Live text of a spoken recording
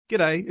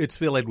G'day, it's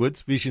Phil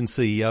Edwards, Vision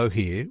CEO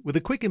here, with a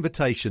quick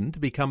invitation to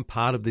become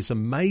part of this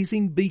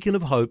amazing beacon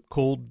of hope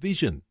called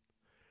Vision.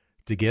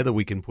 Together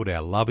we can put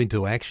our love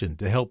into action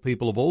to help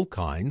people of all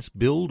kinds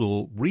build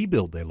or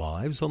rebuild their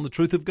lives on the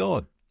truth of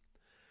God.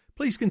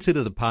 Please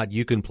consider the part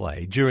you can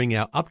play during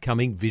our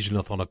upcoming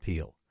Visionathon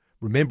appeal,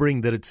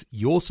 remembering that it's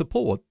your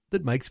support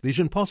that makes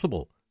Vision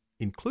possible,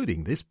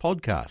 including this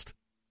podcast.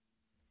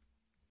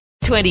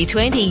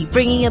 2020,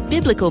 bringing a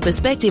biblical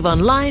perspective on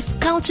life,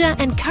 culture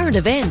and current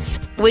events.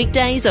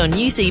 Weekdays on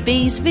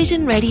UCB's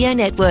Vision Radio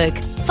Network.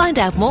 Find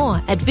out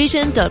more at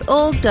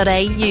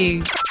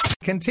vision.org.au.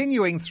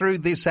 Continuing through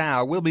this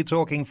hour, we'll be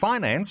talking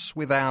finance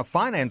with our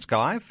finance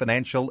guy,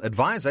 financial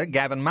advisor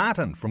Gavin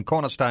Martin from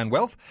Cornerstone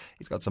Wealth.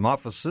 He's got some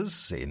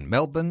offices in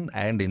Melbourne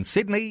and in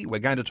Sydney. We're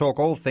going to talk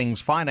all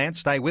things finance.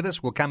 Stay with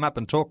us. We'll come up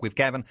and talk with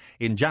Gavin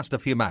in just a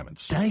few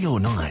moments. Day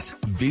or night,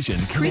 Vision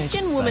connects.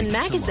 Christian Woman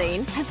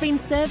magazine has been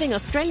serving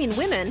Australian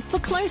women for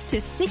close to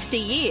 60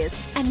 years.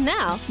 And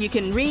now you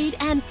can read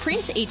and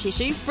print each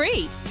issue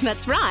free.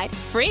 That's right,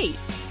 free.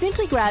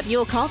 Simply grab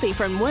your copy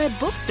from Word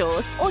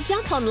bookstores or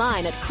jump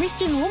online at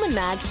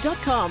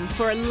christianwomanmag.com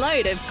for a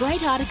load of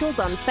great articles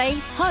on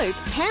faith, hope,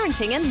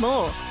 parenting and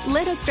more.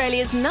 Let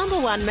Australia's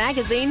 #1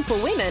 magazine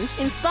for women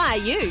inspire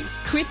you.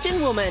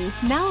 Christian Woman,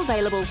 now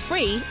available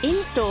free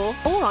in-store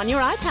or on your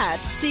iPad.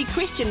 See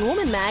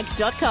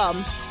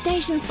christianwomanmag.com.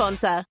 Station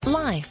sponsor.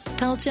 Life,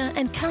 culture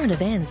and current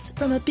events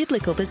from a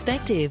biblical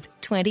perspective.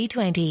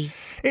 2020.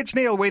 It's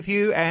Neil with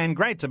you, and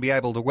great to be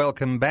able to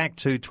welcome back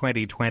to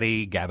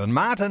 2020 Gavin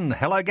Martin.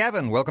 Hello,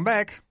 Gavin. Welcome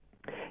back.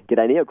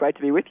 G'day, Neil. Great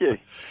to be with you.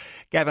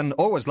 Gavin,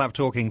 always love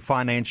talking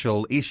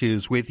financial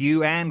issues with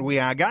you, and we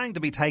are going to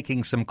be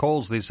taking some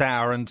calls this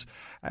hour, and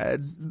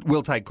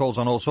we'll take calls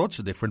on all sorts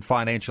of different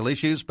financial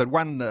issues. But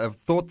one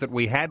thought that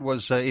we had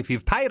was if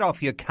you've paid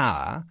off your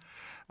car,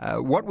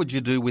 what would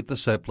you do with the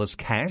surplus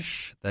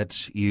cash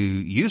that you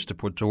used to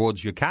put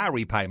towards your car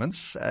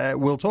repayments?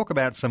 We'll talk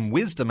about some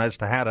wisdom as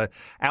to how to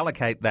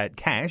allocate that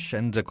cash.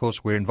 And, of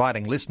course, we're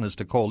inviting listeners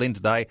to call in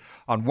today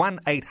on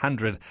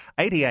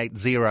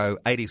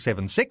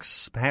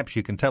 1-800-880-876. Perhaps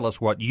you can tell us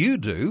what you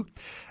do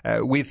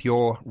with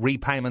your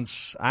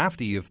repayments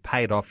after you've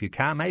paid off your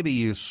car. Maybe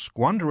you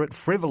squander it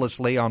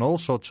frivolously on all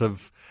sorts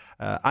of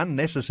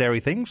unnecessary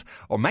things,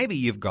 or maybe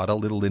you've got a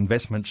little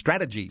investment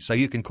strategy. So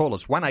you can call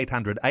us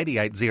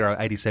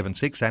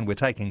 1-800-880-876, and we're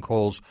taking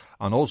calls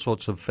on all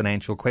sorts of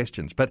financial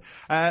questions. But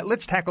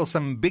let's tackle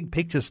some big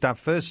picture stuff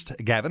first,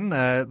 Gavin.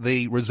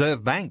 The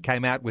Reserve Bank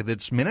came out with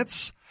its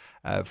minutes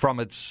from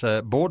its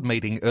board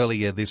meeting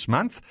earlier this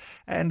month.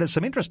 And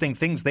some interesting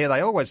things there. They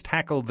always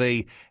tackle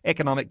the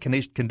economic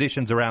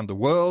conditions around the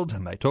world,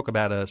 and they talk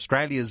about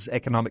Australia's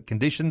economic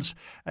conditions.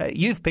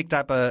 You've picked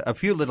up a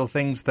few little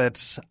things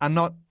that are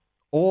not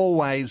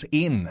always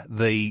in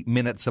the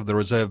minutes of the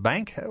Reserve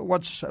Bank.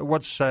 What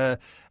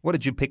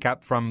did you pick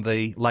up from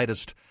the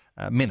latest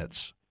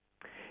minutes?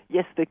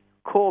 Yes, the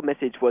core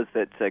message was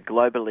that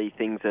globally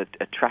things are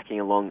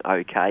tracking along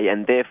okay,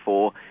 and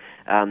therefore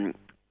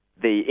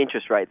the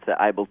interest rates are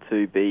able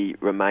to be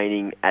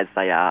remaining as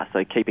they are,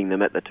 so keeping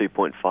them at the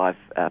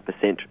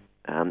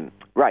 2.5%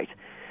 rate.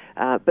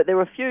 But there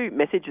were a few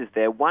messages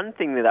there. One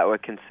thing that they were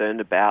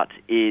concerned about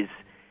is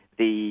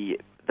the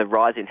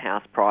rise in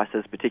house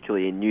prices,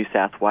 particularly in New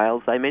South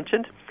Wales, they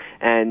mentioned.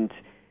 And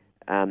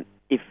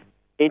if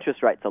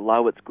interest rates are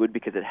low, it's good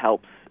because it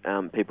helps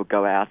people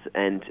go out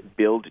and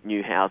build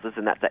new houses,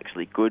 and that's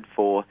actually good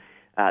for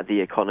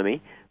the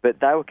economy. But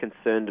they were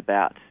concerned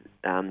about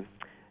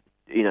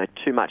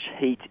too much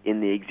heat in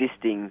the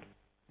existing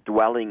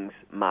dwellings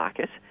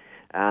market,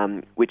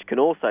 which can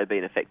also be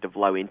an effect of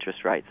low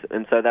interest rates.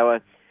 And so they were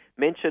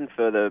mentioned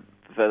for the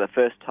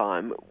first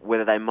time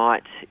whether they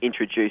might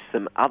introduce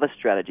some other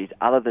strategies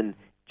other than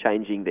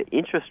changing the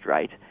interest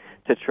rate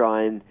to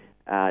try and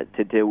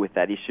to deal with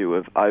that issue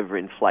of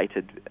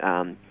overinflated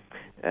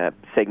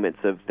segments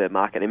of the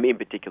market. And in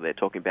particular, they're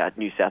talking about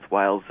New South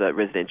Wales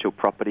residential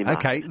property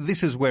market. Okay,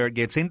 this is where it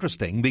gets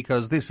interesting,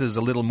 because this is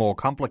a little more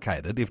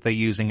complicated if they're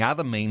using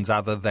other means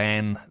other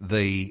than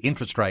the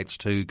interest rates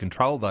to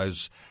control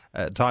those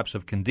types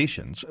of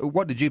conditions.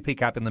 What did you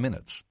pick up in the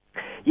minutes?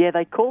 Yeah,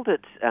 they called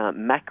it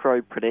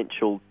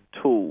macroprudential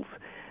tools,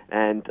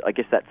 and I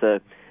guess that's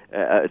a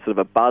sort of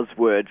a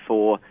buzzword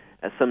for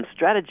some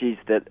strategies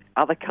that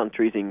other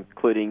countries,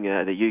 including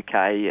the UK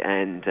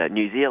and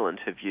New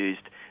Zealand, have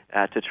used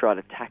to try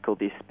to tackle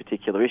this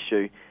particular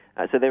issue.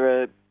 So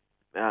there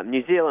are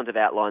New Zealand have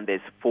outlined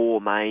there's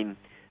 4 main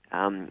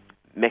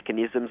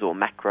mechanisms or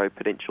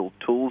macroprudential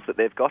tools that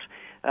they've got.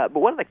 But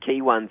one of the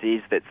key ones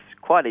is that's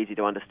quite easy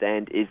to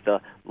understand is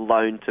the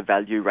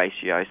loan-to-value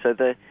ratio. So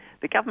the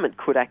government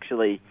could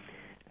actually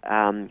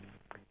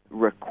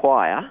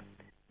require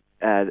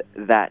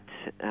that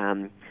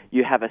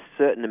you have a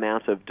certain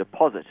amount of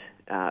deposit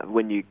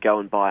when you go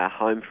and buy a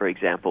home, for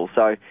example.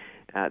 So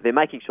they're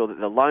making sure that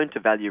the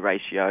loan-to-value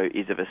ratio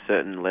is of a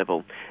certain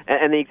level.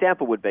 And the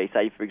example would be,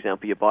 say, for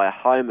example, you buy a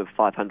home of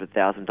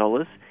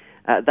 $500,000,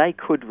 they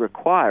could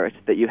require it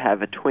that you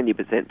have a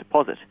 20%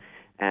 deposit.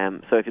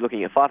 So if you're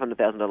looking at a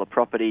 $500,000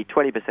 property,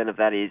 20% of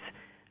that is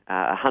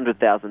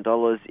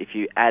 $100,000. If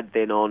you add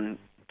then on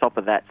top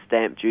of that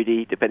stamp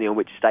duty, depending on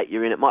which state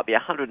you're in, it might be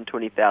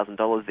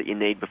 $120,000 that you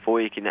need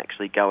before you can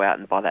actually go out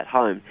and buy that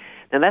home.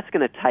 Now that's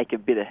going to take a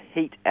bit of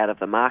heat out of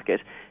the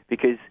market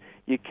because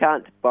you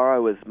can't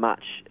borrow as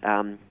much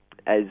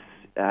as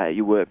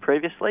you were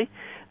previously.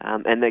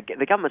 And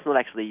the government's not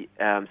actually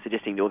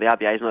suggesting, or the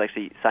RBA is not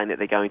actually saying that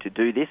they're going to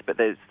do this, but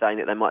they're saying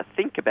that they might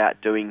think about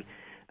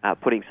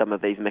putting some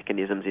of these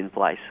mechanisms in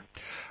place.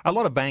 A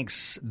lot of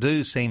banks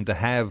do seem to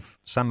have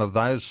some of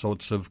those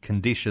sorts of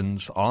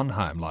conditions on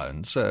home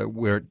loans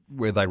where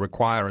they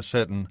require a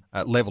certain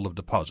level of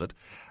deposit.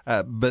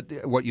 But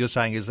what you're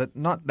saying is that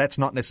that's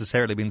not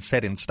necessarily been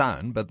set in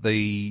stone, but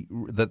the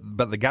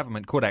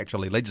government could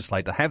actually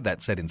legislate to have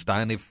that set in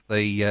stone if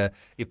the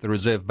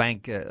Reserve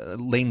Bank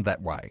leaned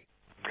that way.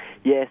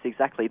 Yes,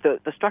 exactly.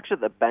 The structure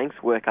that banks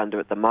work under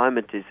at the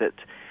moment is that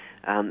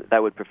they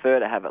would prefer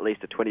to have at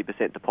least a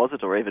 20%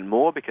 deposit or even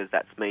more, because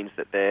that means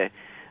that their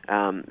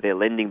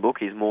lending book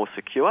is more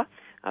secure.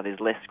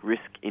 There's less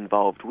risk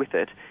involved with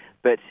it.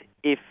 But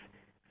if,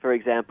 for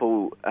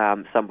example,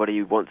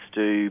 somebody wants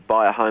to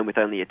buy a home with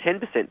only a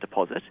 10%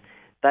 deposit,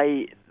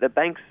 the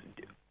banks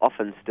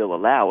often still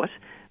allow it,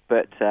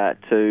 but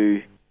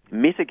to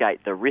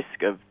mitigate the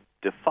risk of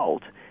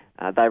default,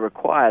 they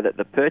require that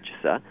the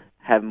purchaser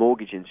have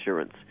mortgage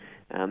insurance.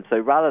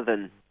 So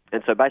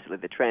basically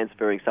they're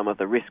transferring some of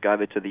the risk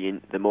over to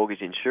the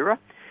mortgage insurer,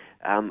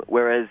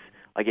 whereas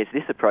I guess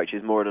this approach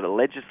is more of a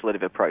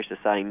legislative approach to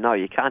saying, no,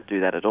 you can't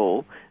do that at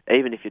all.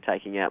 Even if you're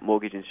taking out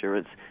mortgage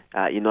insurance,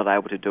 you're not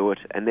able to do it,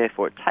 and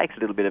therefore it takes a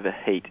little bit of a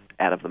heat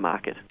out of the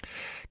market.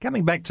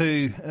 Coming back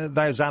to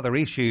those other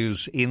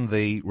issues in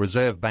the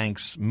Reserve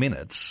Bank's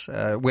minutes,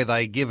 where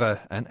they give a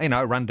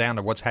rundown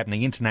of what's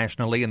happening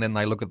internationally, and then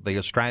they look at the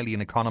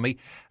Australian economy,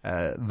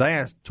 they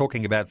are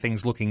talking about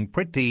things looking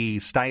pretty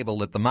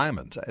stable at the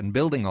moment. And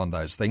building on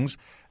those things,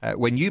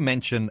 when you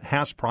mention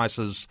house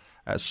prices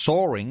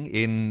soaring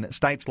in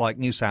states like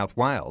New South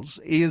Wales,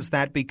 is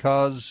that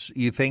because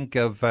you think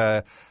of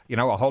a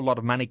whole lot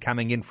of money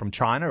coming in from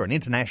China, an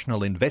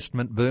international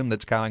investment boom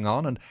that's going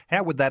on, and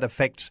how would that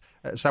affect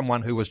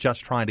someone who was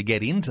just trying to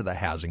get into the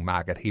housing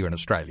market here in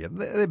Australia?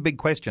 They're big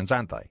questions,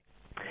 aren't they?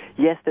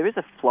 Yes, there is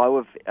a flow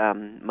of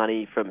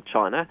money from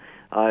China.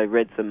 I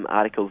read some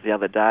articles the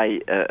other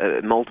day,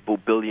 multiple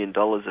 $1 billion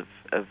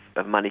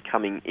of money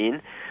coming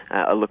in.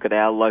 I look at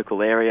our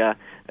local area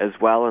as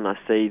well, and I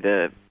see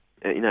the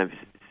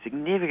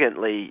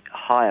significantly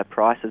higher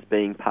prices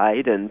being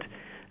paid, and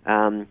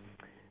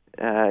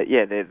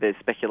there's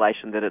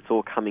speculation that it's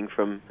all coming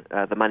from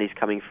the money's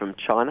coming from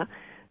China.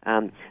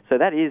 So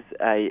that is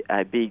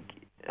a big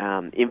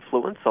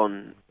influence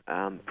on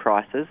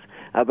prices.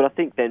 But I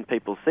think then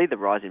people see the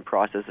rise in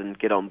prices and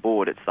get on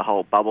board. It's the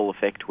whole bubble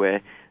effect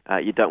where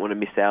you don't want to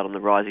miss out on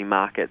the rising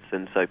markets,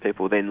 and so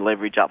people then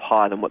leverage up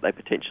higher than what they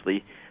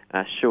potentially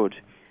should.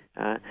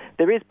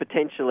 There is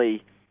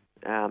potentially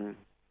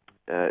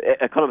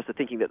economists are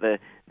thinking that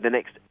the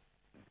next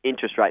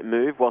interest rate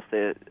move, whilst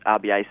the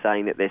RBA is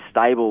saying that they're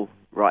stable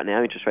right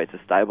now, interest rates are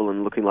stable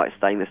and looking like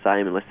staying the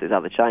same unless there's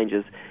other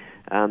changes,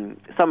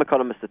 some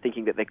economists are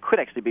thinking that there could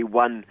actually be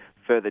one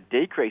further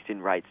decrease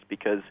in rates,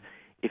 because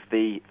if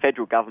the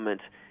federal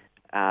government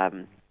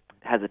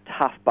has a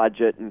tough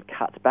budget and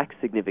cuts back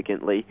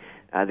significantly,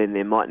 then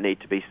there might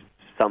need to be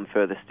some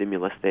further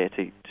stimulus there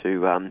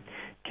to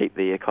keep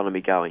the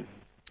economy going.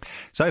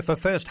 So for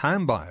first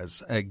home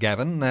buyers,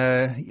 Gavin,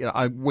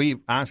 we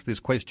ask this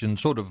question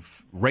sort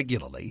of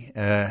regularly.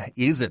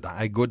 Is it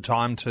a good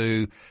time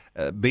to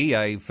be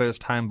a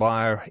first home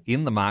buyer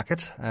in the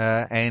market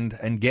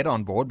and get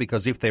on board?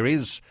 Because if there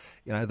is,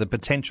 the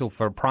potential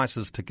for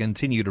prices to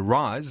continue to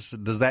rise,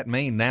 does that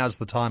mean now's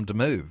the time to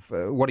move?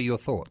 What are your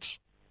thoughts?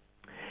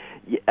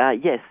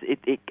 Yes,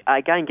 it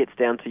again gets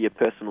down to your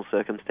personal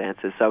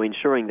circumstances. So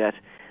ensuring that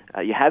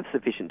you have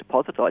sufficient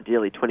deposit,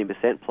 ideally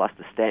 20% plus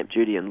the stamp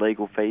duty and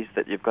legal fees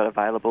that you've got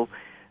available,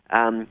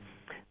 that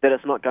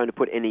it's not going to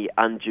put any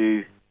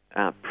undue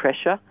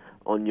pressure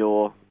on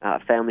your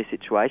family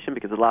situation,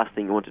 because the last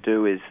thing you want to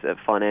do is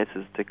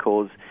finances to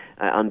cause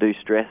undue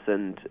stress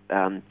and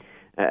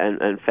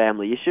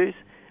family issues.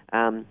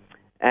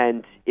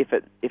 And if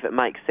it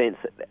makes sense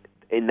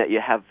in that you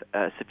have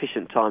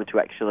sufficient time to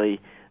actually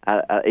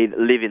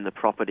live in the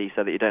property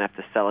so that you don't have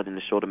to sell it in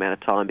a short amount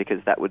of time, because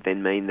that would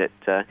then mean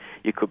that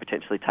you could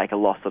potentially take a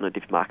loss on it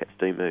if markets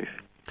do move.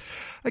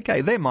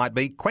 Okay, there might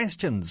be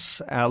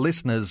questions our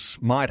listeners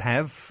might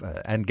have,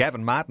 and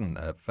Gavin Martin,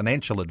 a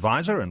financial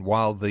advisor, and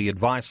while the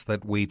advice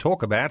that we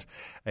talk about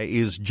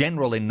is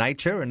general in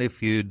nature, and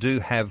if you do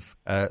have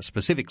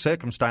specific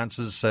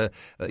circumstances,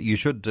 you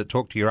should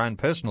talk to your own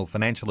personal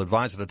financial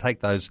advisor to take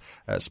those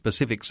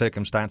specific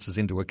circumstances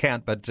into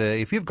account. But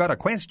if you've got a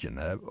question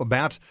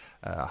about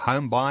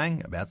home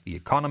buying, about the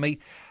economy,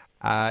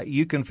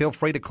 you can feel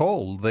free to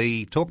call.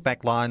 The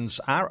talkback lines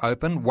are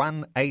open,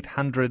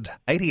 1-800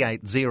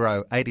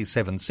 880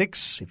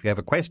 876. If you have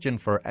a question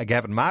for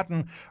Gavin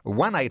Martin,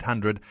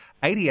 1-800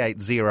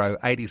 880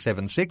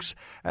 876.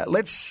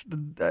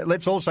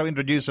 Let's also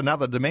introduce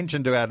another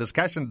dimension to our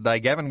discussion today,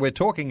 Gavin. We're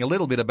talking a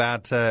little bit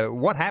about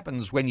what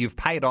happens when you've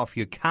paid off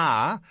your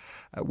car.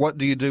 What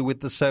do you do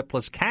with the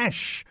surplus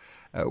cash?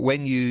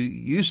 When you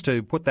used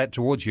to put that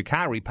towards your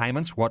car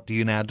repayments, what do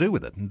you now do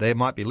with it? And there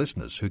might be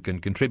listeners who can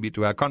contribute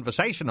to our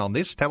conversation on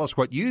this. Tell us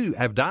what you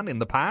have done in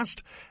the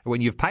past.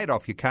 When you've paid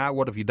off your car,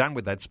 what have you done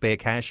with that spare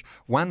cash?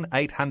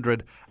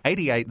 1-800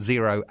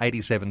 880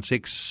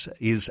 876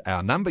 is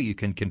our number. You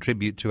can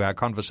contribute to our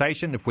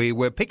conversation. If we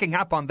were picking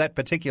up on that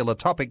particular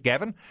topic,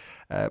 Gavin,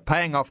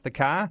 paying off the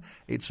car,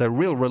 it's a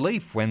real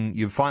relief when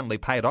you've finally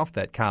paid off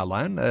that car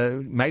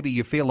loan. Maybe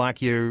you feel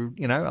like you're,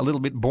 a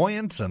little bit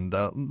buoyant and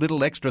a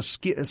little extra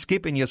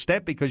skip in your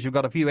step because you've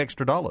got a few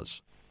extra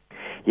dollars.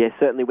 Yes,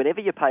 certainly.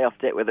 Whenever you pay off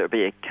debt, whether it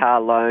be a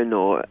car loan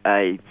or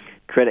a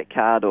credit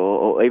card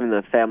or even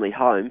a family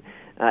home,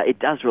 it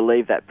does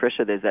relieve that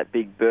pressure. There's that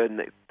big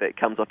burden that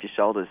comes off your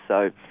shoulders.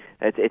 So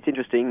it's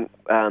interesting.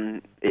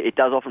 It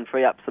does often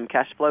free up some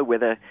cash flow,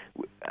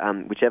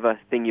 whichever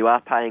thing you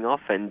are paying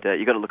off, and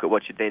you've got to look at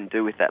what you then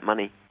do with that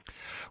money.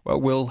 Well,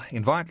 we'll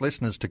invite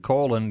listeners to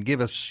call and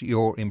give us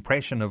your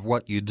impression of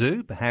what you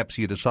do. Perhaps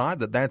you decide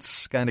that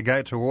that's going to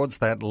go towards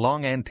that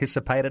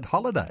long-anticipated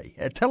holiday.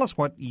 Tell us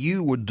what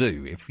you would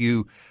do if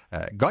you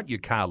got your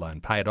car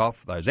loan paid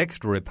off, those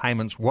extra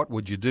repayments. What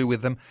would you do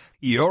with them?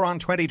 You're on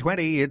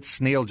 2020.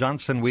 It's Neil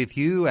Johnson with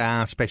you.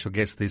 Our special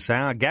guest this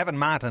hour, Gavin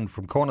Martin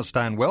from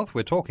Cornerstone Wealth.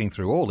 We're talking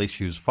through all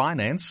issues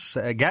finance.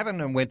 Gavin,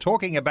 and we're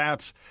talking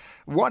about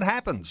what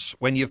happens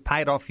when you've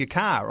paid off your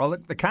car. Well,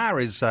 the car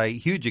is a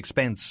huge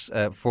expense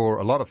for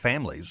a lot of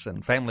families,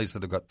 and families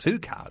that have got 2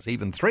 cars,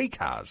 even 3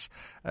 cars.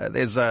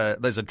 There's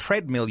a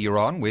treadmill you're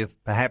on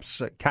with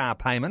perhaps car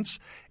payments.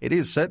 It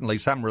is certainly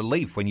some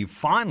relief when you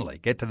finally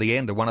get to the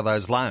end of one of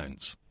those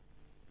loans.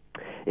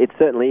 It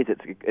certainly is.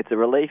 It's a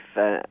relief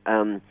that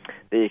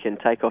you can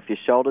take off your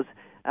shoulders.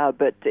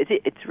 But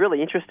it's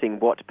really interesting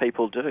what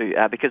people do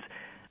because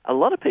a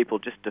lot of people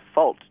just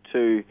default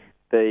to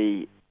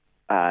the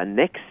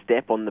next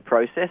step on the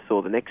process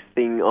or the next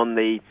thing on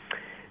the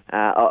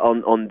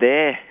on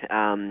their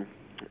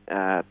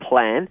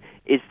plan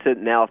is to,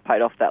 now I've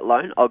paid off that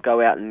loan, I'll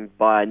go out and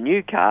buy a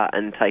new car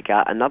and take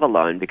out another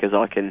loan because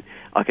I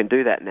can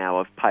do that now.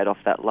 I've paid off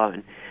that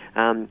loan.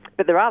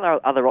 But there are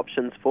other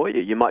options for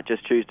you. You might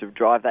just choose to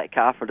drive that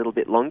car for a little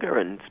bit longer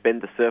and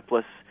spend the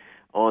surplus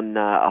on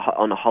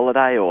a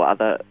holiday or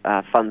other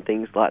fun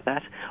things like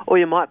that. Or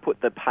you might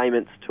put the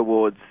payments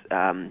towards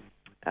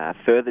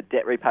further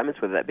debt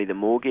repayments, whether that be the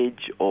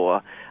mortgage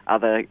or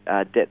other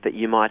debt that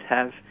you might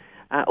have.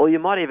 Or you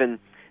might even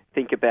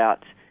think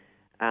about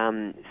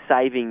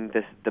saving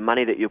the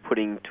money that you're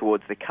putting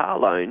towards the car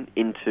loan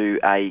into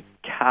a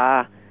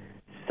car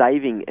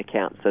saving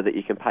account so that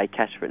you can pay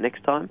cash for it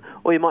next time.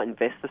 Or you might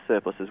invest the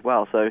surplus as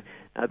well. So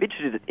I'd be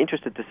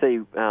interested to see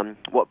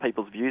what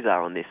people's views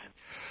are on this.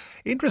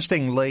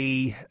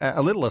 Interestingly,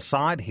 a little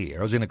aside here,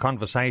 I was in a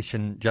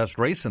conversation just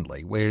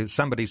recently where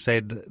somebody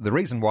said the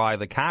reason why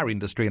the car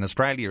industry in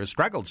Australia has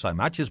struggled so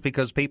much is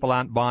because people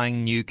aren't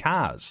buying new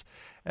cars.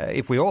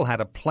 If we all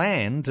had a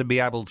plan to be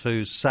able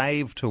to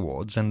save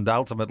towards and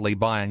ultimately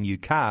buy a new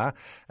car,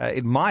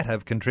 it might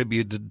have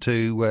contributed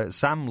to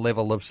some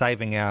level of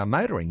saving our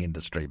motoring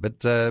industry.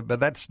 But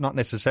that's not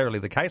necessarily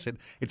the case.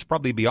 It's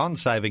probably beyond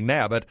saving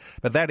now. But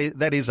that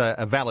is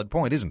a valid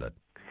point, isn't it?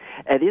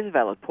 It is a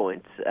valid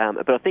point,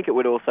 but I think it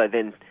would also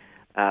then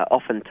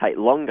often take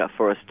longer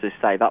for us to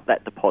save up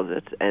that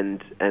deposit,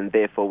 and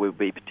therefore we'll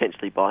be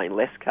potentially buying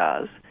less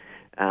cars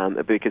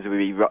because we'll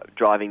be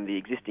driving the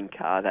existing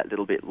car that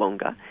little bit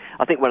longer.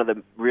 I think one of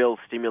the real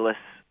stimulus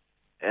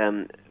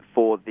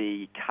for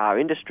the car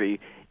industry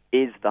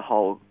is the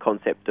whole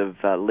concept of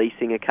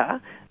leasing a car,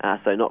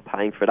 so not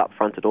paying for it up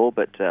front at all,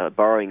 but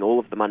borrowing all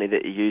of the money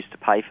that you use to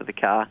pay for the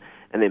car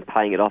and then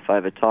paying it off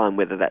over time,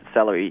 whether that's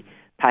salary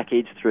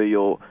package through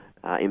your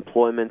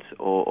employment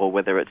or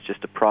whether it's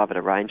just a private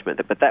arrangement.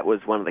 But that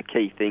was one of the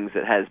key things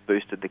that has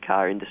boosted the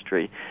car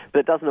industry. But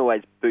it doesn't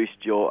always boost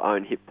your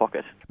own hip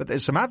pocket. But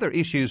there's some other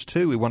issues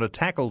too we want to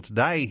tackle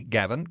today,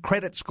 Gavin.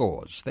 Credit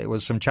scores. There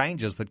was some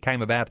changes that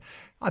came about,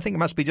 I think it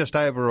must be just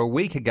over a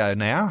week ago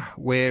now,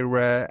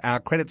 where our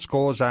credit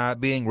scores are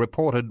being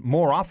reported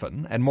more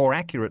often and more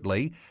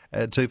accurately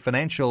to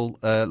financial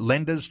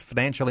lenders,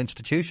 financial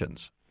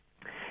institutions.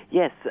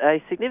 Yes,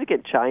 a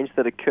significant change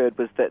that occurred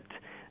was that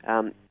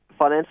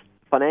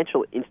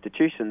financial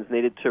institutions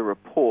needed to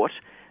report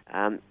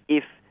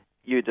if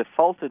you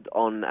defaulted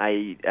on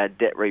a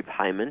debt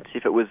repayment,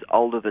 if it was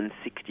older than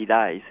 60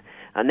 days.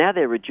 Now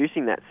they're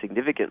reducing that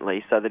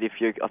significantly so that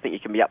I think you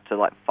can be up to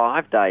like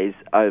 5 days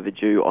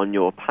overdue on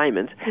your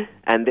payment,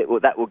 and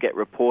that will get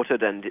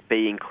reported and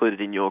be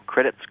included in your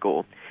credit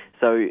score.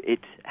 So it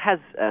has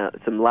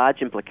some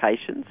large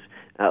implications.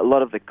 A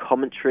lot of the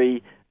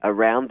commentary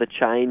around the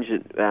change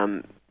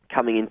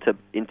coming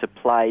into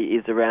play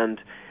is around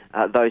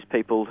those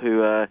people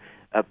who are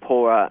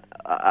poorer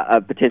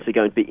are potentially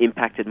going to be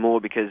impacted more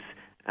because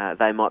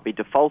they might be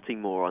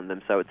defaulting more on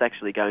them. So it's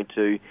actually going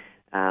to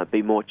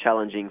be more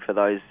challenging for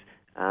those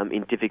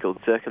in difficult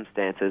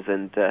circumstances.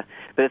 But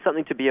it's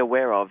something to be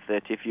aware of,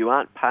 that if you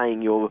aren't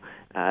paying your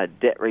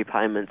debt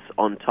repayments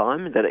on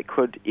time, that it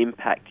could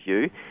impact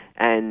you.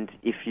 And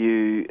if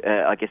you,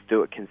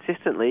 do it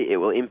consistently, it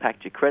will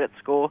impact your credit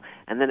score,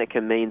 and then it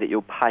can mean that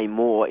you'll pay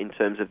more in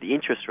terms of the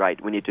interest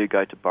rate when you do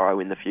go to borrow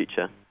in the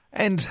future.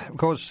 And, of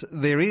course,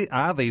 there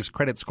are these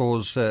credit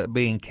scores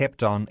being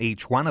kept on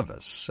each one of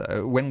us.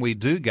 When we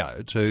do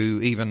go to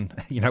even,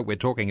 we're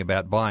talking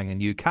about buying a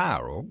new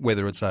car, or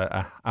whether it's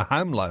a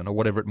home loan or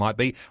whatever it might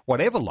be,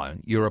 whatever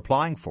loan you're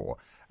applying for,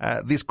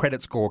 this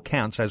credit score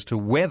counts as to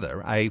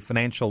whether a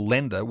financial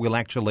lender will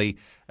actually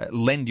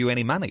lend you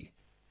any money.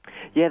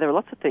 Yeah, there are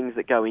lots of things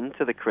that go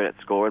into the credit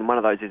score, and one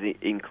of those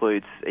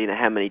includes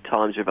how many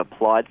times you've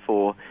applied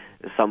for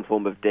some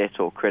form of debt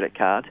or credit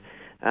card.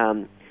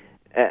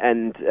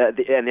 And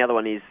the other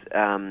one is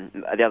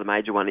the other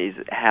major one is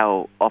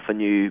how often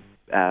you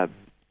are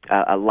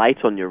late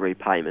on your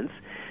repayments.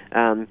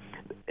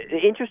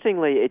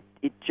 Interestingly,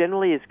 it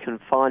generally is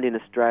confined in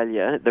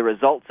Australia. The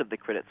results of the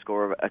credit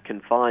score are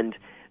confined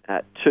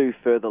to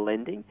further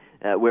lending,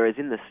 whereas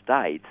in the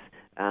States,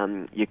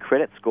 your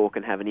credit score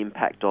can have an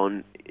impact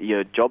on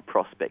your job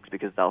prospects,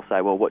 because they'll say,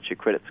 well, what's your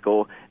credit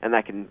score? And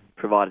that can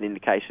provide an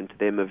indication to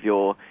them of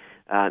your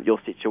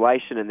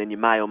situation, and then you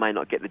may or may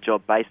not get the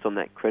job based on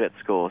that credit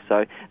score.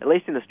 So at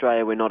least in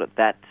Australia, we're not at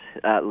that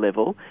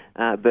level,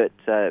 but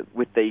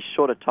with these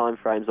shorter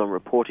timeframes on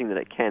reporting, that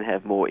it can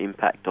have more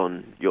impact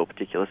on your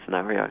particular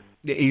scenario.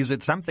 Is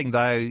it something,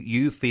 though,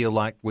 you feel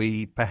like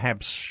we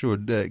perhaps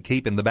should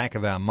keep in the back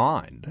of our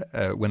mind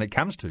when it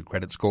comes to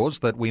credit scores,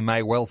 that we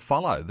may well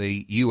follow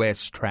the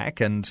US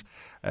track, and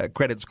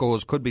credit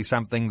scores could be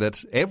something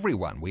that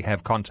everyone we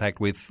have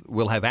contact with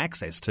will have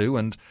access to,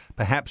 and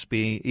perhaps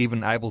be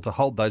even able to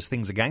hold those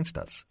things against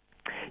us?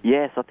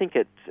 Yes, I think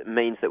it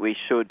means that we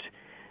should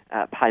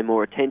pay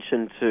more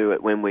attention to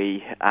it when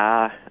we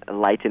are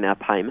late in our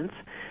payments.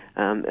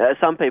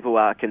 Some people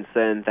are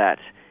concerned that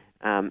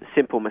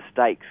simple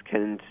mistakes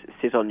can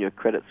sit on your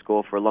credit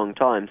score for a long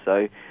time.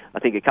 So I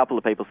think a couple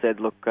of people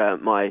said, look,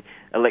 my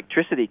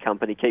electricity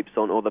company keeps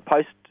on, or the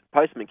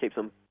postman keeps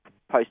on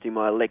posting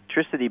my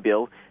electricity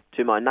bill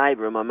to my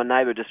neighbour, and my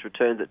neighbour just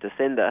returns it to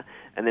sender,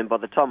 and then by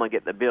the time I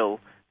get the bill,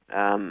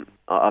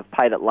 I've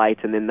paid it late,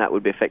 and then that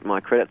would affect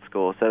my credit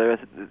score. So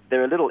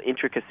there are little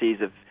intricacies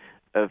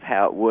of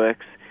how it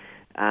works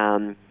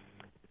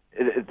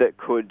that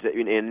could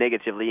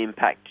negatively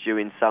impact you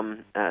in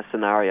some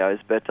scenarios.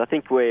 But I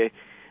think we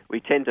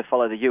tend to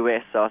follow the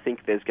US, so I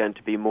think there's going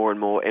to be more and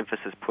more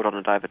emphasis put on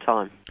it over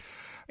time.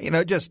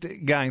 Just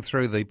going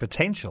through the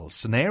potential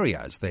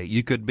scenarios there,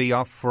 you could be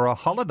off for a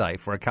holiday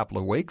for a couple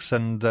of weeks,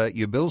 and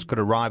your bills could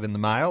arrive in the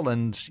mail,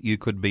 and you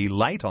could be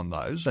late on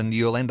those, and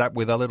you'll end up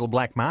with a little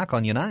black mark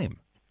on your name.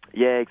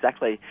 Yeah,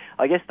 exactly.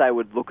 I guess they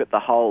would look at the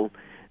whole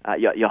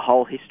your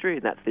whole history,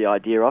 and that's the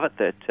idea of it,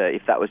 that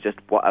if that was just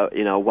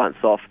once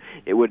off,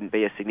 it wouldn't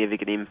be a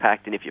significant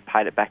impact, and if you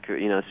paid it back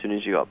as soon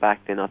as you got back,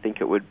 then I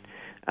think it would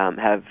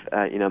have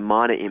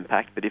minor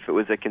impact. But if it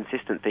was a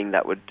consistent thing,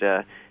 that would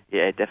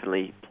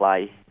definitely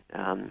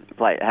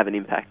have an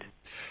impact.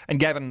 And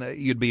Gavin,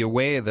 you'd be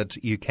aware that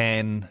you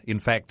can, in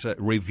fact,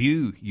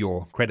 review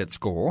your credit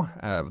score.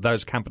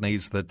 Those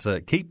companies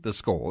that keep the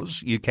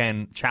scores, you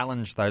can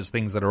challenge those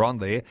things that are on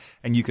there,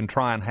 and you can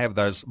try and have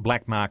those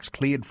black marks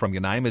cleared from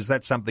your name. Is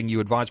that something you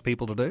advise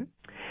people to do?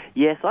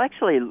 Yes, I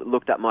actually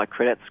looked up my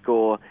credit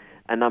score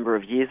a number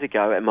of years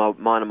ago, and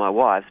mine and my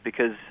wife's,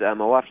 because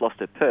my wife lost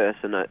her purse,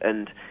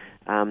 and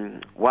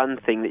one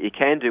thing that you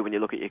can do when you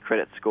look at your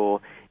credit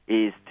score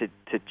is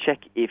to check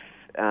if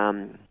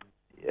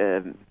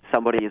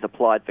somebody has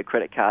applied for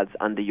credit cards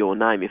under your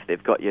name, if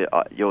they've got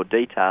your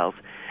details.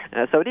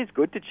 So it is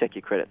good to check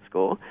your credit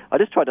score. I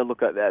just tried to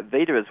look at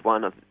Vita as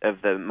one of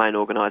the main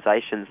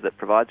organisations that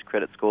provides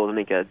credit scores. I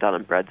think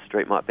Dun &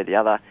 Bradstreet might be the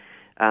other.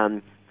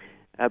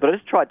 But I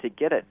just tried to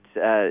get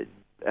it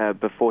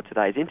before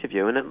today's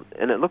interview, and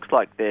it looks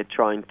like they're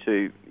trying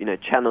to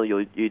channel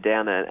you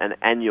down an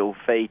annual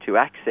fee to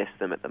access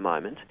them at the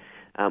moment,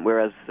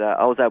 whereas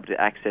I was able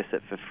to access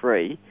it for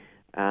free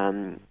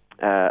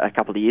a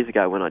couple of years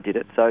ago when I did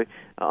it. So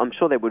I'm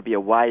sure there would be a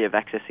way of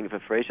accessing it for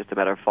free. It's just a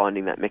matter of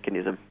finding that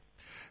mechanism.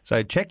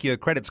 So check your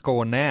credit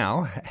score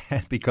now,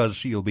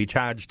 because you'll be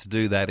charged to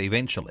do that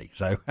eventually.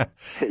 So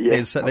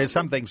there's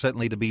something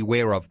certainly to be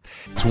aware of.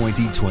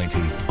 2020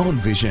 on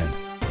Vision.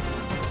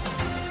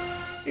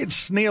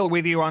 It's Neil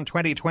with you on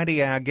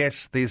 2020. Our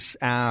guest this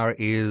hour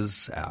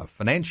is our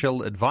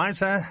financial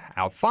advisor,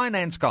 our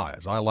finance guy,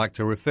 as I like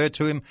to refer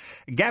to him,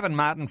 Gavin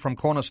Martin from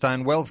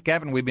Cornerstone Wealth.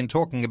 Gavin, we've been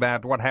talking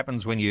about what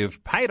happens when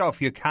you've paid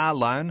off your car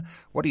loan.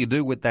 What do you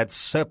do with that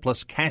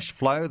surplus cash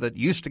flow that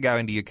used to go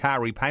into your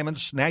car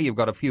repayments? Now you've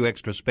got a few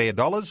extra spare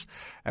dollars.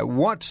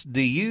 What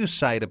do you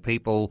say to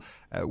people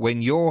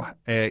when you're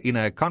in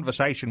a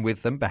conversation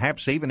with them,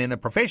 perhaps even in a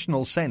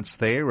professional sense,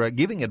 they're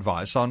giving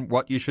advice on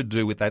what you should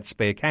do with that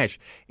spare cash.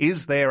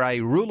 Is there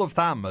a rule of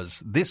thumb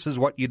as this is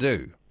what you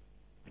do?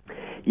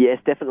 Yes,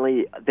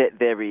 definitely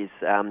there is.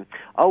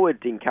 I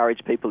would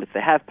encourage people, if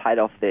they have paid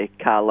off their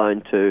car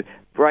loan, to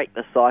break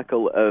the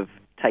cycle of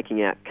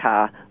taking out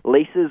car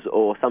leases,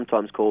 or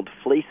sometimes called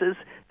fleeces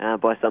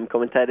by some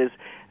commentators,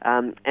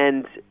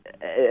 and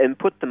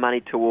put the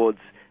money towards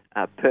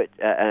a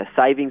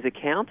savings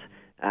account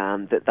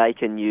that they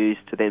can use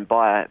to then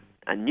buy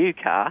a new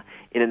car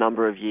in a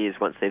number of years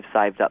once they've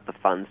saved up the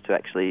funds to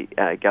actually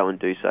go and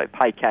do so.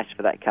 Pay cash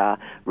for that car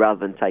rather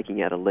than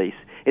taking out a lease.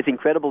 It's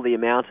incredible the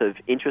amount of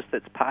interest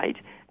that's paid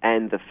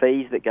and the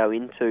fees that go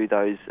into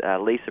those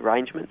lease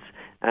arrangements.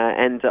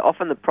 And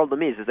often the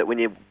problem is that when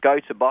you go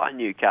to buy a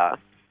new car,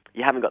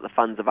 you haven't got the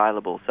funds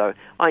available. So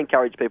I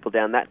encourage people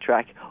down that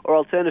track, or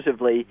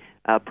alternatively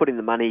putting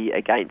the money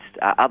against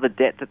other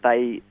debt that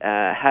they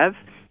have,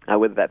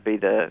 whether that be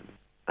the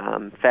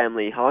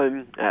family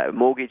home,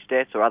 mortgage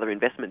debt, or other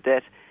investment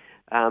debt,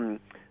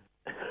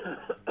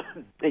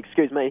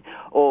 excuse me,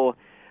 or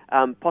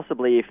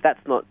possibly, if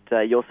that's not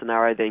your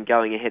scenario, then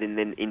going ahead and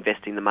then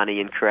investing the money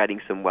and creating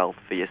some wealth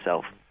for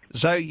yourself.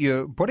 So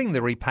you're putting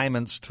the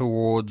repayments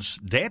towards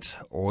debt,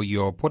 or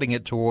you're putting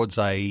it towards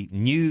a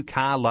new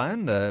car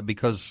loan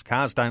because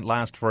cars don't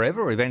last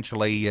forever.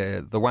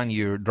 Eventually, the one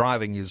you're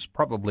driving is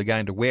probably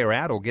going to wear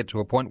out or get to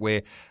a point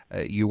where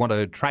you want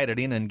to trade it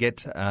in and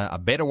get a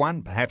better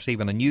one, perhaps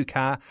even a new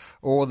car,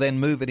 or then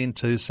move it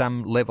into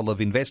some level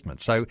of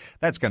investment. So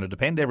that's going to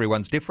depend.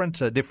 Everyone's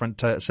different,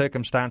 different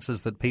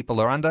circumstances that people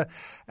are under.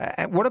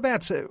 What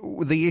about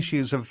the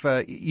issues of,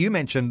 you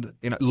mentioned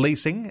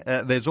leasing.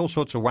 There's all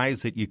sorts of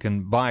ways that you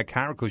can buy a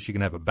car. Of course, you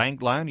can have a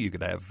bank loan. You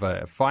could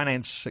have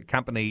finance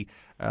company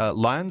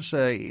loans.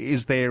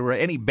 Is there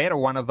any better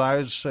one of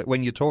those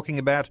when you're talking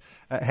about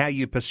how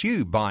you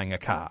pursue buying a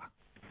car?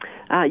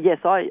 Yes,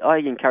 I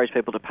encourage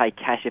people to pay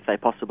cash if they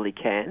possibly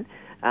can.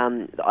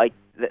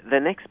 The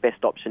next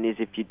best option is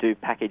if you do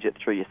package it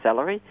through your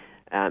salary.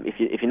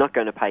 If you're not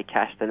going to pay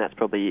cash, then that's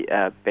probably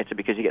better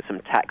because you get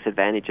some tax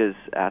advantages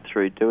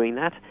through doing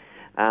that.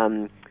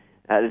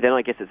 Then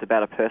I guess it's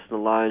about a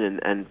personal loan,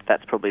 and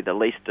that's probably the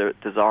least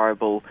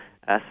desirable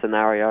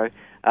scenario.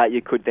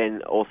 You could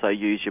then also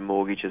use your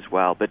mortgage as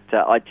well. But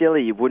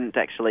ideally, you wouldn't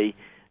actually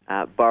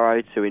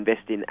borrow to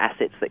invest in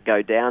assets that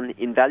go down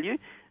in value.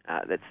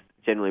 That's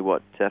generally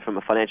what, from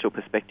a financial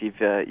perspective,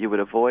 you would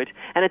avoid.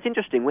 And it's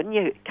interesting, when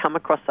you come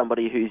across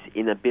somebody who's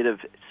in a bit of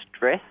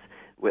stress,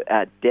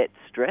 debt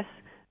stress,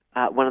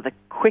 one of the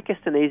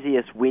quickest and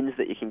easiest wins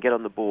that you can get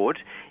on the board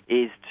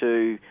is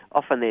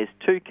often there's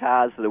two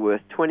cars that are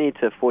worth $20,000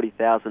 to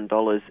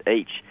 $40,000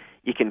 each.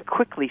 You can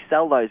quickly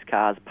sell those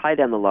cars, pay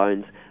down the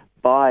loans,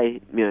 buy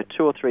 $2,000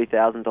 or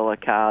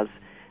 $3,000 cars,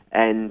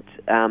 and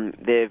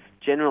they've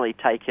generally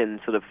taken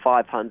sort of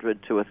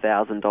 $500 to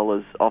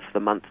 $1,000 off the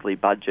monthly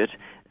budget,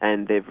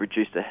 and they've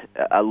reduced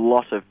a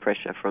lot of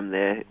pressure from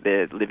their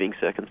living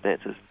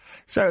circumstances.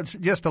 So it's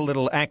just a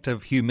little act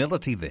of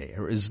humility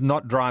there, is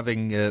not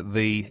driving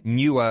the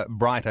newer,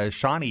 brighter,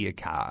 shinier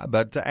car,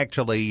 but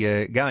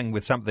actually going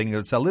with something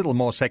that's a little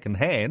more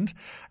second-hand,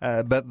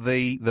 but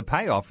the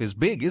payoff is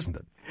big, isn't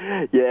it?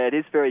 Yeah, it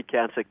is very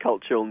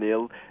countercultural,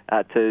 Neil,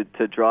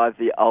 to drive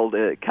the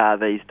older car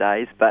these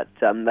days. But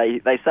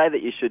they say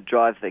that you should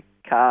drive the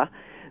car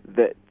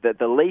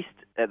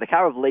the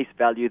car of least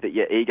value that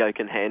your ego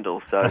can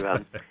handle.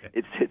 So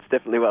it's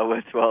definitely well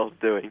worthwhile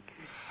doing.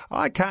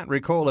 I can't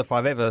recall if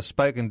I've ever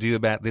spoken to you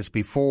about this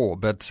before,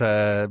 but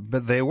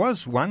there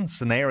was one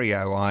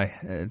scenario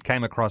I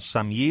came across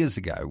some years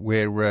ago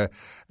where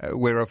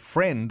a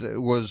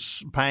friend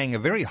was paying a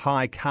very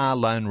high car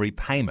loan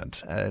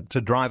repayment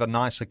to drive a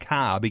nicer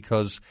car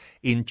because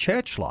in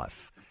church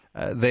life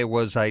there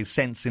was a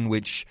sense in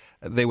which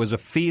there was a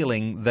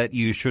feeling that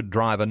you should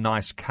drive a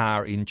nice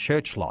car in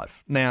church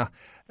life. Now,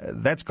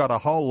 that's got a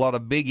whole lot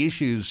of big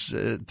issues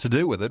to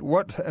do with it.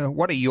 What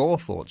are your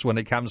thoughts when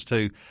it comes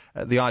to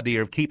the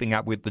idea of keeping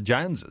up with the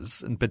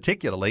Joneses, and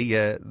particularly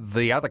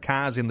the other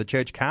cars in the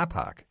church car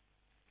park?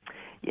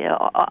 Yeah,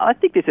 I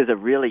think this is a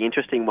really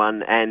interesting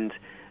one, and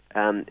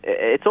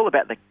it's all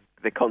about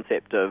the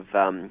concept of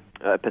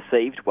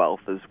perceived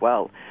wealth as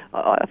well.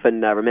 I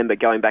often remember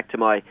going back to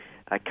my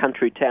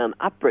country town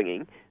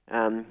upbringing.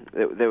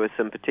 There were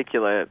some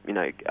particular,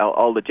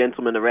 older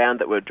gentlemen around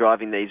that were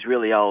driving these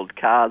really old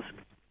cars.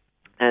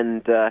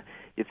 And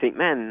you think,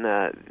 man,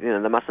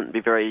 they mustn't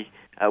be very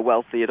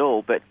wealthy at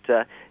all. But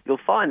you'll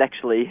find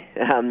actually,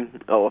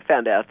 or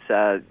found out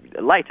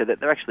later, that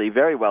they're actually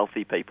very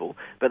wealthy people,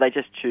 but they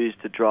just choose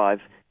to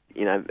drive,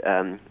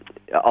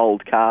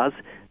 old cars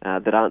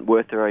that aren't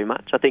worth very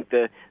much. I think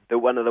the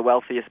one of the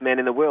wealthiest men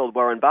in the world,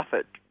 Warren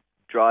Buffett,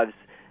 drives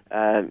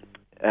a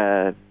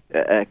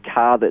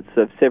car that's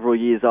of several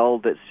years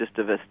old. That's just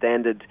of a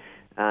standard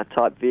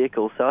type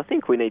vehicle. So I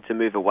think we need to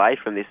move away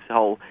from this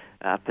whole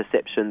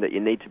perception that you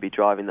need to be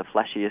driving the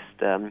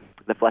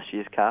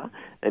flashiest car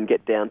and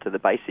get down to the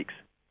basics.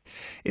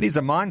 It is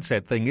a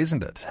mindset thing,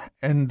 isn't it?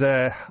 And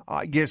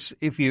I guess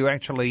if you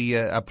actually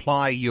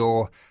apply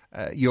your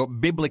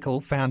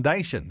biblical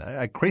foundation,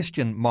 a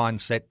Christian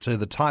mindset to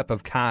the type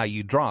of car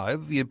you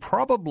drive, you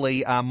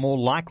probably are more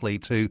likely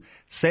to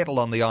settle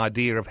on the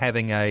idea of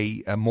having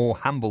a more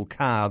humble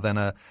car than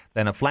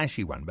a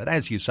flashy one. But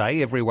as you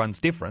say, everyone's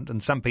different,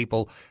 and some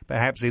people,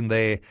 perhaps in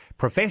their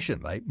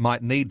profession, they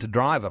might need to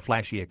drive a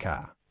flashier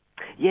car.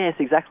 Yes,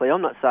 exactly.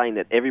 I'm not saying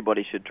that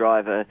everybody should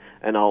drive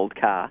an old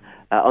car.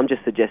 I'm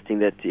just suggesting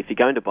that if you're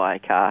going to buy a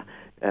car,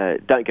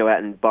 don't go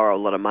out and borrow a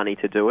lot of money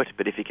to do it,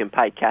 but if you can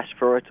pay cash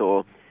for it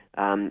or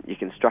you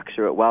can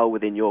structure it well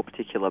within your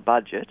particular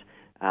budget,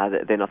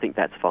 then I think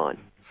that's fine.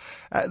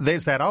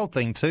 There's that old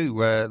thing too,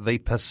 the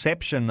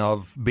perception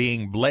of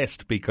being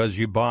blessed because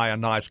you buy a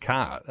nice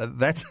car.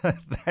 That's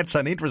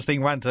an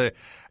interesting one to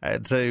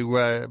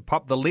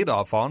pop the lid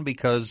off on,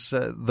 because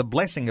the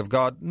blessing of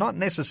God not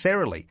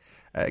necessarily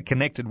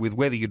connected with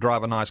whether you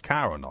drive a nice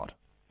car or not.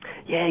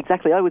 Yeah,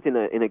 exactly. I was in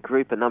a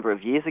group a number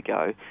of years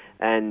ago,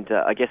 and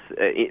I guess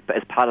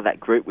as part of that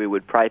group we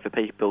would pray for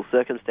people's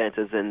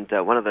circumstances, and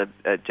one of the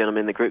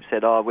gentlemen in the group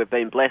said, we've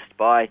been blessed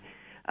by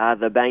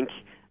the bank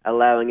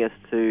allowing us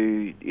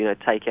to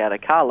take out a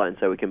car loan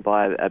so we can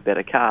buy a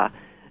better car.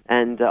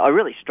 And I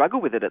really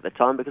struggled with it at the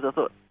time, because I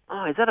thought,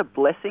 is that a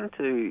blessing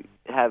to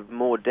have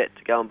more debt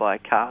to go and buy a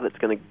car that's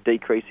going to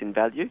decrease in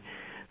value?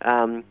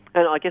 And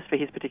I guess for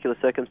his particular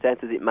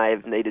circumstances it may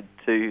have needed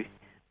to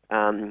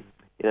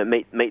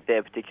meet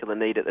their particular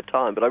need at the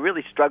time. But I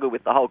really struggle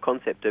with the whole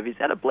concept of, is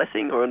that a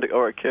blessing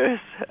or a curse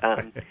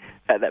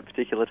at that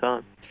particular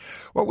time?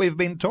 Well, we've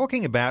been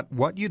talking about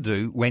what you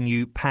do when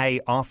you pay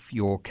off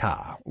your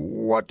car.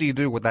 What do you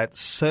do with that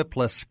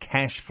surplus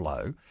cash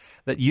flow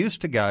that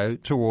used to go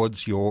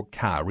towards your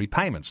car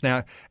repayments?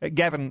 Now,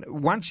 Gavin,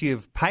 once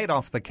you've paid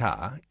off the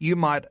car, you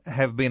might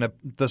have been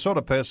the sort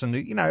of person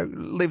who,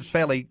 lives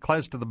fairly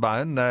close to the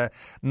bone,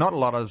 not a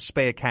lot of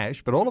spare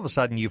cash, but all of a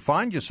sudden you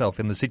find yourself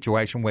in the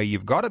situation where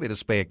you've got a bit of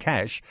spare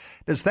cash.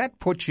 Does that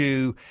put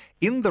you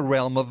in the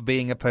realm of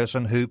being a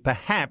person who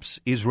perhaps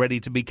is ready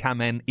to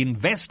become an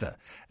investor?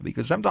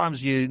 Because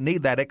sometimes you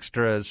need that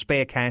extra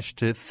spare cash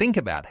to think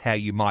about how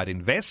you might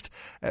invest.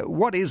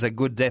 What is a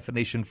good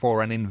definition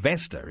for an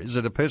investor? Is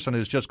it a person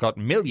who's just got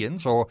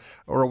millions, or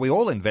are we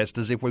all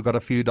investors if we've got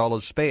a few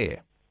dollars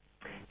spare?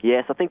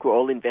 Yes, I think we're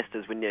all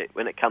investors when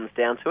it comes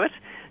down to it,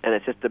 and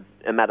it's just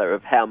a matter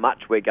of how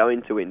much we're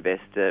going to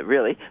invest,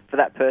 really. For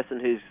that person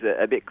who's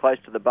a bit close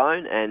to the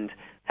bone and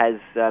has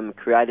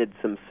created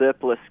some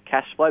surplus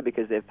cash flow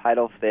because they've paid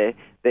off their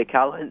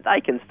car loan,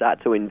 they can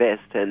start to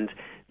invest and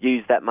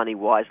use that money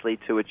wisely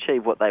to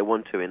achieve what they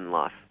want to in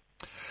life.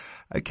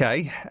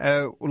 Okay,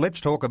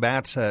 let's talk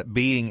about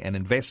being an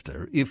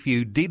investor. If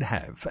you did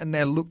have, and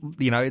now look,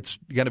 it's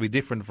going to be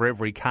different for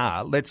every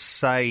car. Let's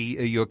say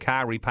your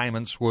car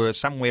repayments were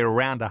somewhere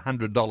around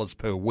 $100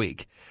 per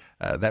week.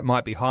 That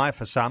might be high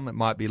for some, it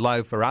might be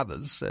low for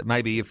others.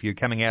 Maybe if you're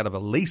coming out of a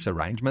lease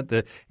arrangement,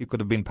 you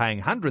could have been paying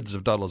hundreds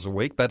of dollars a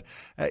week. But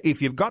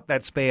if you've got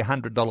that spare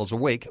 $100 a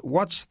week,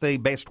 what's the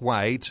best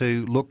way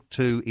to look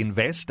to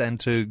invest and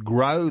to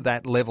grow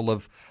that level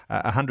of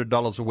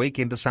 $100 a week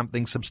into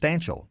something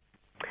substantial?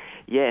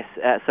 Yes,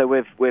 so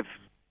we've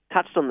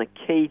touched on the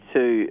key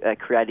to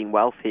creating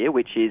wealth here,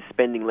 which is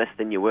spending less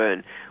than you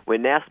earn. We're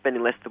now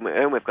spending less than we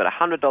earn. We've got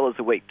 $100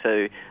 a week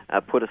to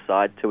put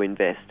aside to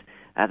invest.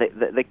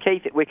 The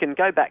key, we can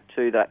go back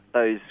to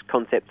those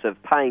concepts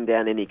of paying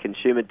down any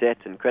consumer debt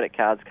and credit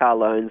cards, car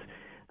loans,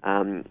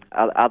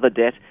 other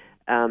debt.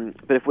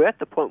 But if we're at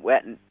the point we're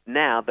at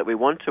now that we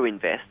want to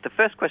invest, the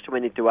first question we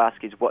need to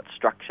ask is, what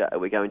structure are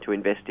we going to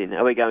invest in?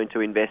 Are we going to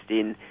invest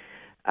in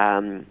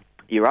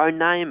your own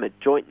name, a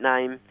joint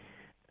name,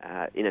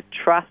 in a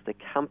trust, a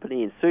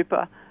company, in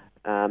super,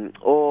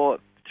 or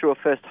through a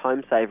first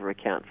home saver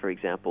account, for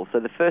example? So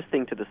the first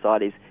thing to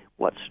decide is,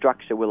 what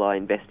structure will I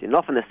invest in? And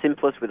often the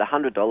simplest with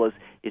 $100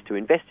 is to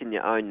invest in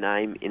your own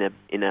name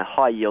in a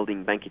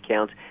high-yielding bank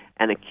account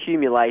and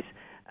accumulate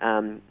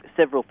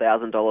several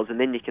 $1,000s, and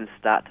then you can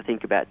start to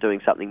think about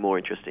doing something more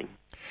interesting.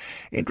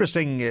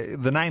 Interesting,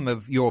 the name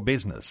of your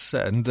business,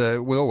 and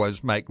we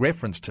always make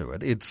reference to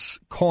it. It's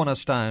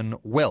Cornerstone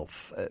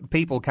Wealth.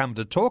 People come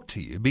to talk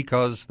to you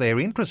because they're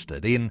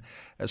interested in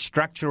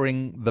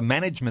structuring the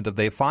management of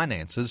their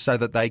finances so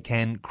that they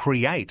can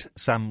create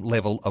some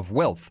level of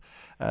wealth.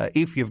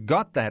 If you've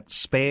got that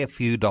spare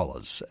few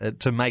dollars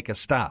to make a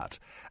start,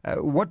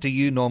 what do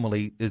you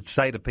normally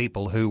say to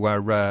people who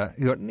are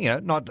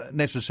not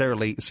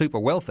necessarily super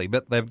wealthy,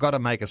 but they've got to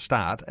make a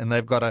start and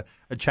they've got to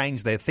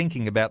change their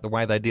thinking about the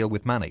way they deal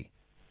with money?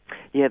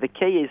 Yeah, the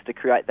key is to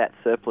create that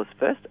surplus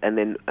first, and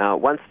then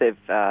once they've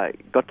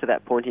got to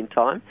that point in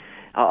time,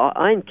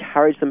 I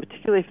encourage them,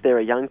 particularly if they're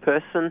a young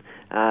person,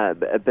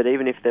 but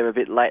even if they're a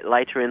bit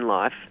later in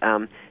life,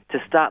 to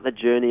start the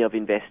journey of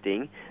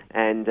investing.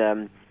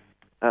 And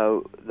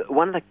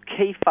one of the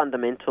key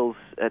fundamentals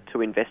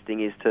to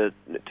investing is to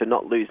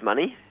not lose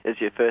money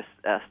as your first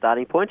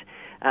starting point.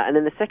 And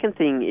then the second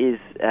thing is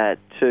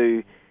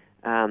to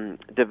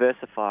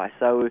diversify.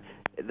 So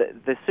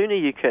the sooner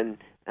you can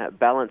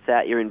balance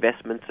out your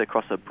investments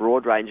across a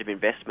broad range of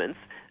investments,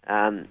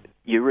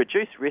 you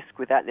reduce risk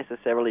without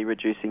necessarily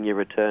reducing your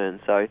return.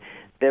 So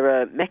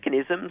there are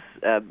mechanisms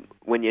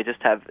when you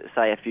just have,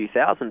 say, a few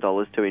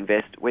 $1,000s to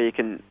invest where you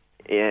can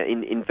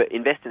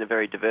invest in a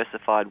very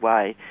diversified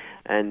way.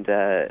 And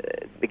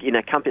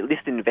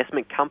listed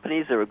investment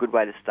companies are a good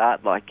way to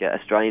start, like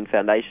Australian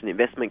Foundation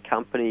Investment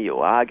Company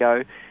or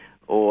Argo,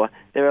 or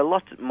there are a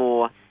lot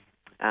more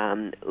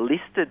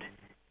listed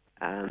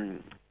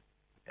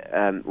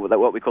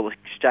what we call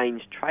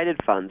exchange-traded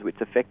funds, which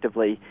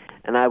effectively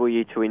enable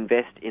you to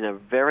invest in a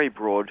very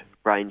broad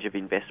range of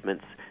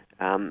investments,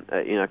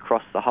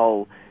 across the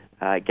whole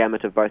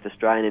gamut of both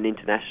Australian and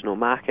international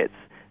markets.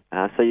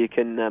 So you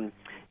can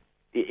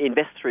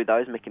invest through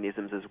those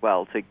mechanisms as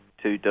well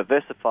to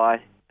diversify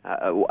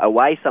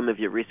away some of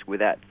your risk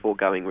without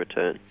foregoing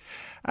return.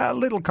 A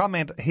little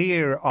comment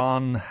here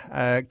on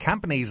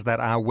companies that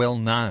are well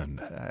known,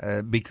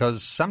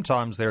 because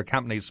sometimes there are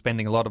companies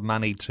spending a lot of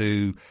money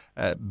to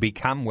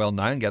become well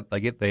known. They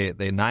get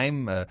their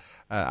name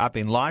up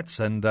in lights,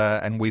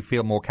 and we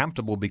feel more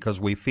comfortable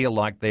because we feel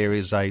like there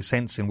is a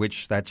sense in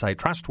which that's a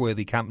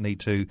trustworthy company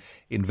to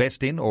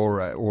invest in,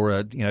 or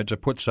to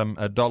put some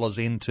dollars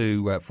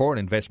into for an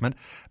investment.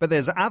 But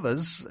there's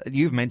others,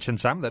 you've mentioned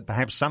some that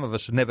perhaps some of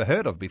us have never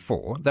heard of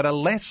before, that are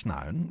less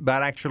known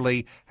but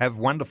actually have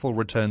wonderful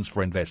returns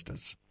for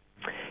investors.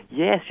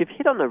 Yes, you've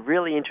hit on a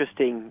really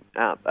interesting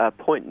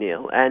point,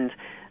 Neil. And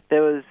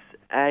there is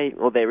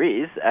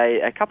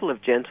a couple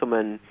of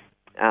gentlemen,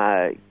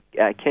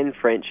 Ken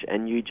French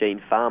and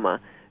Eugene Farmer,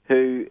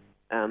 who,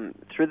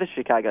 through the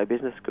Chicago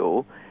Business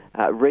School,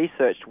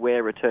 researched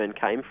where return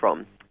came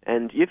from.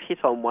 And you've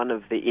hit on one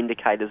of the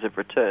indicators of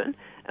return,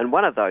 and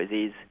one of those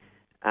is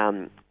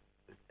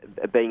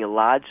being a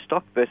large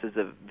stock versus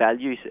a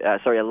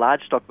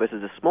large stock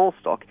versus a small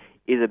stock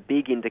is a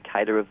big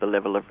indicator of the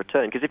level of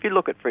return. Because if you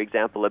look at, for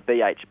example, a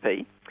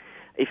BHP,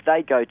 if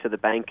they go to the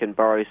bank and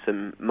borrow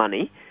some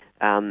money,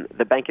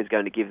 the bank is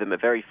going to give them a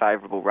very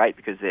favourable rate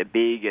because they're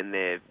big and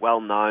they're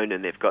well known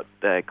and they've got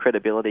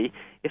credibility.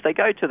 If they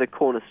go to the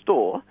corner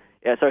store,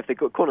 if the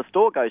corner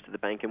store goes to the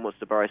bank and wants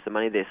to borrow some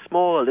money, they're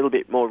small, a little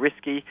bit more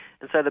risky,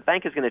 and so the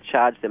bank is going to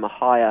charge them a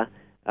higher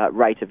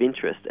rate of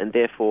interest, and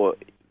therefore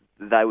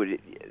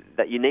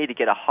that you need to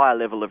get a higher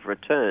level of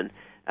return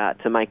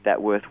to make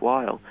that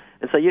worthwhile.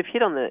 And so you've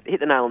hit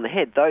the nail on the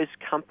head. Those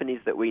companies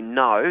that we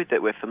know,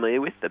 that we're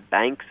familiar with, the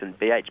banks and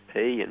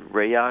BHP and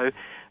Rio,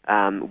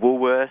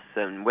 Woolworths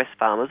and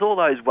Wesfarmers, all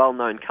those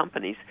well-known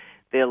companies,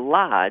 they're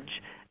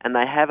large and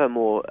they have a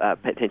more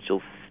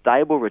potential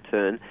stable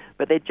return,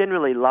 but they're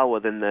generally lower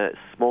than the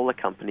smaller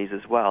companies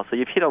as well. So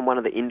you've hit on one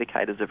of the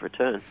indicators of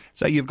return.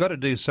 So you've got to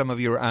do some of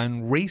your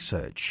own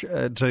research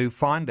to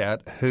find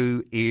out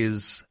who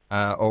is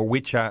or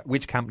which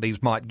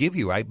companies might give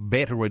you a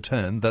better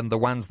return than the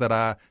ones that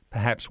are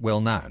perhaps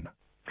well known.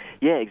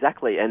 Yeah,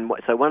 exactly. And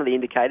so one of the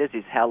indicators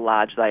is how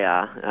large they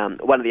are.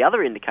 One of the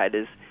other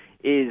indicators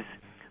is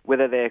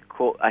whether they're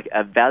called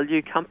a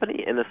value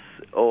company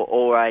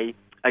or a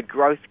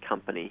growth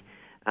company.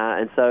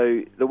 And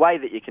so the way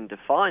that you can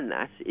define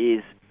that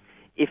is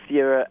if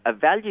you're a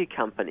value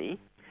company,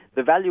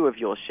 the value of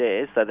your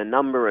shares, so the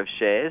number of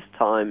shares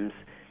times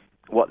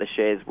what the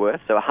share's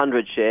worth, so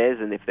 100 shares,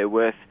 and if they're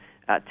worth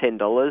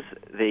 $10,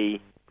 the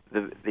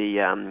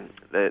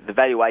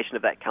valuation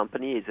of that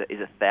company is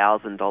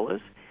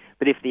 $1,000.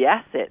 But if the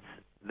assets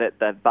that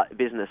the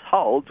business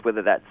holds,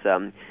 whether that's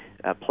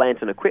plant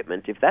and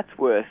equipment, if that's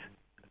worth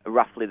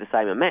roughly the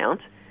same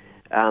amount,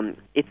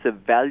 it's a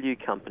value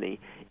company.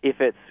 If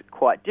it's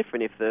quite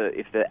different, if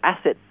the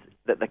assets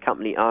that the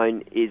company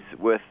own is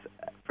worth,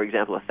 for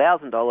example,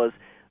 $1,000,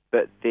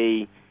 but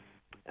the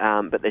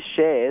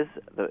shares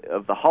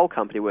of the whole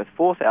company are worth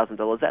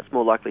 $4,000, that's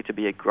more likely to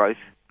be a growth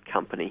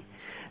company.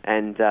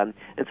 And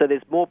so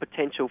there's more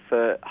potential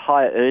for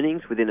higher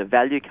earnings within a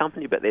value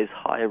company, but there's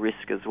higher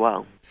risk as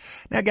well.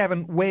 Now,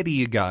 Gavin, where do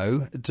you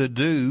go to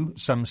do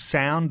some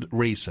sound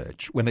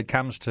research when it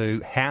comes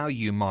to how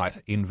you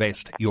might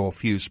invest your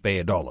few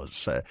spare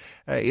dollars?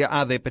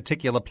 Are there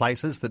particular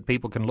places that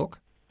people can look?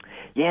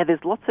 Yeah,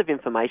 there's lots of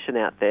information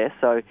out there.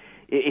 So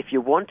if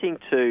you're wanting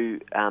to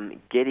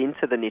get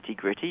into the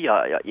nitty-gritty,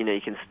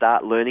 you can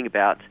start learning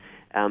about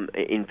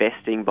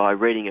investing by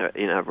reading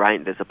a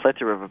range. There's a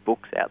plethora of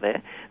books out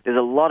there. There's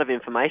a lot of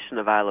information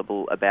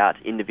available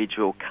about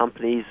individual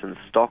companies and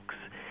stocks,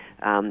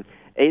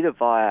 either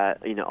via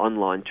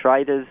online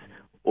traders,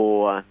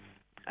 or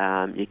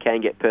you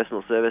can get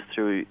personal service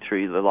through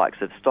the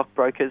likes of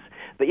stockbrokers.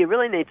 But you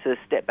really need to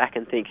step back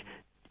and think: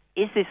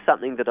 is this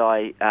something that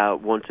I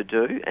want to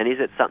do, and is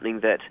it something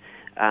that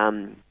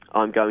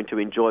I'm going to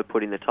enjoy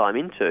putting the time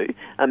into?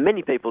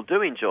 Many people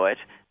do enjoy it,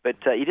 but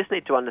you just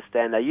need to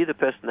understand, are you the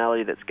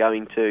personality that's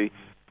going to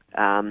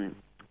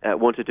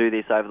want to do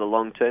this over the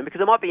long term? Because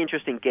it might be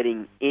interesting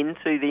getting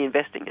into the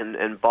investing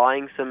and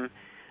buying some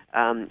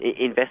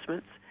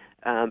investments,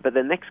 but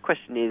the next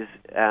question is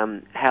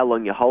how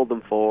long you hold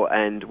them for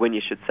and when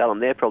you should sell them.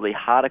 They're probably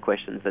harder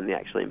questions than the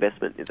actual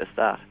investment at the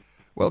start.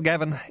 Well,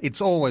 Gavin, it's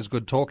always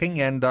good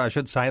talking, and I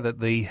should say that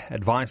the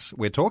advice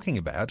we're talking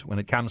about when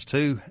it comes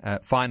to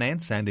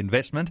finance and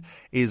investment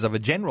is of a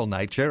general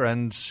nature,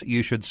 and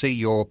you should see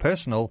your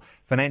personal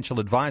financial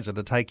advisor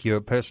to take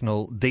your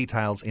personal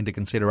details into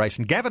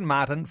consideration. Gavin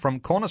Martin from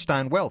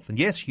Cornerstone Wealth. And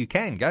yes, you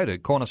can go to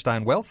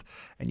Cornerstone Wealth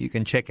and you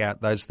can check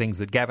out those things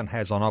that Gavin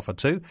has on offer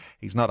too.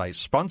 He's not a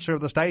sponsor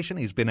of the station.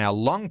 He's been our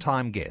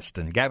long-time guest.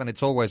 And Gavin,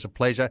 it's always a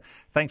pleasure.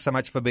 Thanks so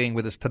much for being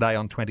with us today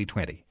on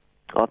 2020.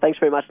 Oh, thanks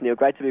very much, Neil.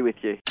 Great to be with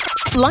you.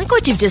 Like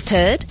what you've just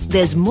heard?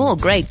 There's more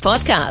great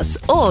podcasts,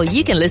 or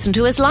you can listen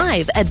to us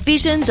live at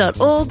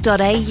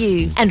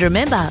vision.org.au. And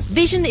remember,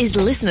 Vision is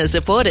listener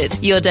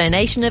supported. Your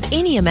donation of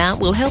any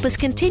amount will help us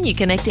continue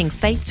connecting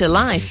faith to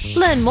life.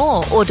 Learn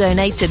more or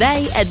donate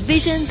today at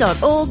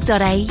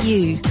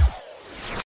vision.org.au.